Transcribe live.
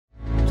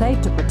Play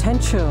to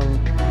Potential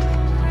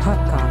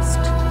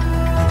podcast.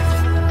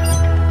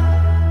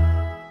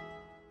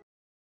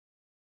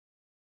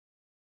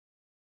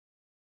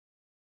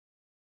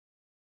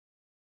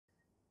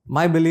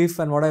 My belief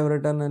and what I've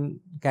written in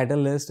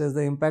Catalyst is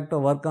the impact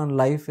of work on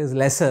life is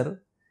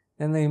lesser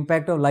than the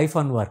impact of life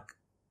on work.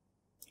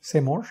 Say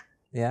more.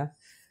 Yeah.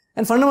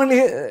 And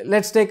fundamentally,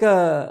 let's take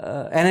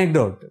a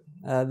anecdote.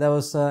 There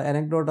was an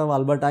anecdote of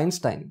Albert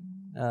Einstein,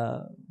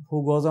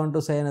 who goes on to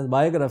say in his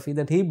biography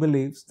that he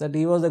believes that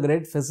he was a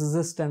great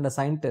physicist and a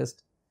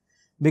scientist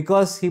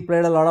because he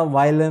played a lot of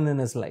violin in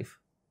his life.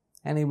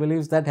 And he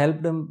believes that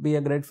helped him be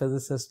a great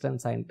physicist and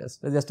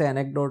scientist. It's just an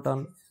anecdote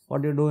on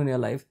what you do in your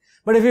life.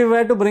 But if you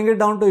were to bring it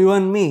down to you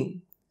and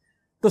me,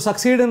 to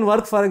succeed in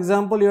work, for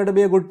example, you have to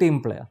be a good team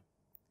player.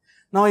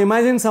 Now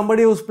imagine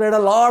somebody who's played a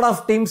lot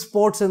of team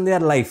sports in their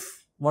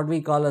life, what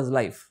we call as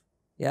life.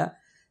 Yeah.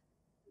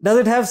 Does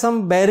it have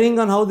some bearing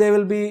on how they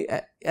will be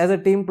as a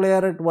team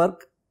player at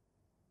work?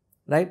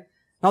 Right?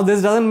 Now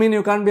this doesn't mean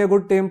you can't be a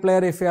good team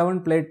player if you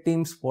haven't played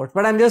team sports.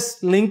 But I'm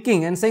just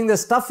linking and saying the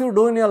stuff you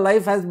do in your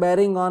life has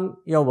bearing on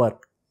your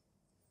work.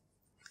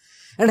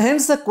 And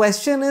hence the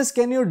question is,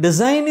 can you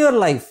design your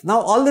life? Now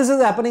all this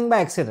is happening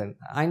by accident.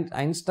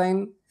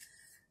 Einstein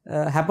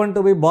happened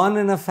to be born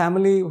in a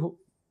family who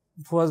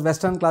was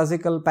Western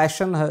classical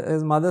passion.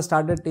 His mother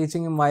started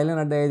teaching him violin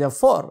at the age of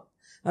 4.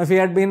 If he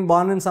had been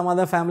born in some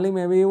other family,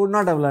 maybe he would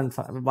not have learned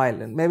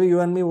violin. Maybe you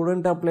and me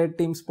wouldn't have played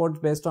team sports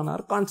based on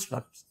our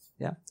constructs.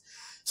 Yeah.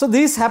 So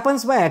this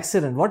happens by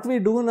accident. What we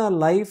do in our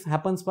life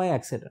happens by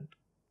accident.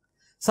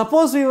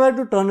 Suppose we were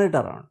to turn it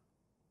around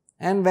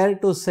and were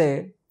to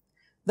say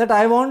that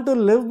I want to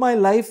live my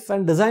life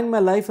and design my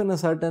life in a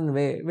certain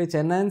way which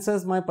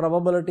enhances my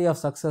probability of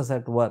success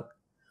at work.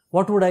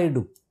 What would I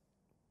do?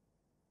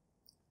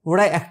 Would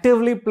I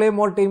actively play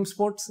more team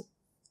sports?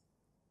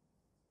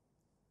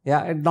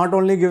 Yeah, it not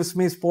only gives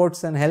me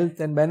sports and health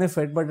and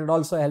benefit, but it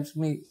also helps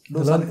me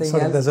do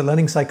something else. There's a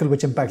learning cycle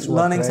which impacts work,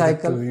 learning right?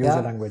 cycle, To use yeah.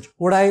 the language.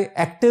 Would I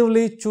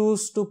actively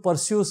choose to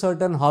pursue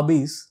certain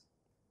hobbies?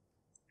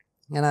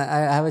 And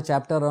I have a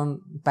chapter on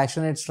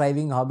passionate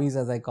striving hobbies,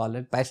 as I call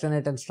it.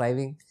 Passionate and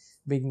striving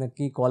being the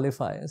key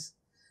qualifiers.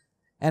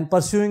 And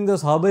pursuing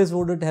those hobbies,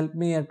 would it help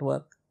me at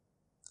work?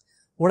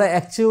 Would I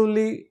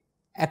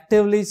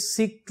actively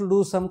seek to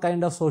do some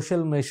kind of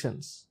social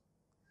missions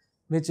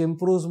which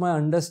improves my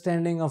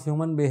understanding of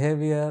human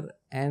behavior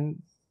and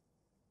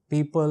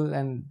people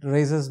and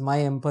raises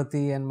my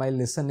empathy and my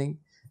listening,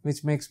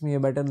 which makes me a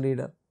better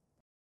leader?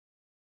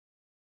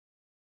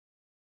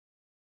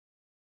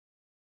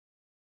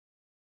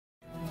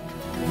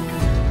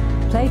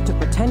 Play to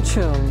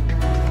Potential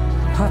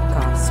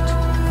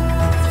podcast.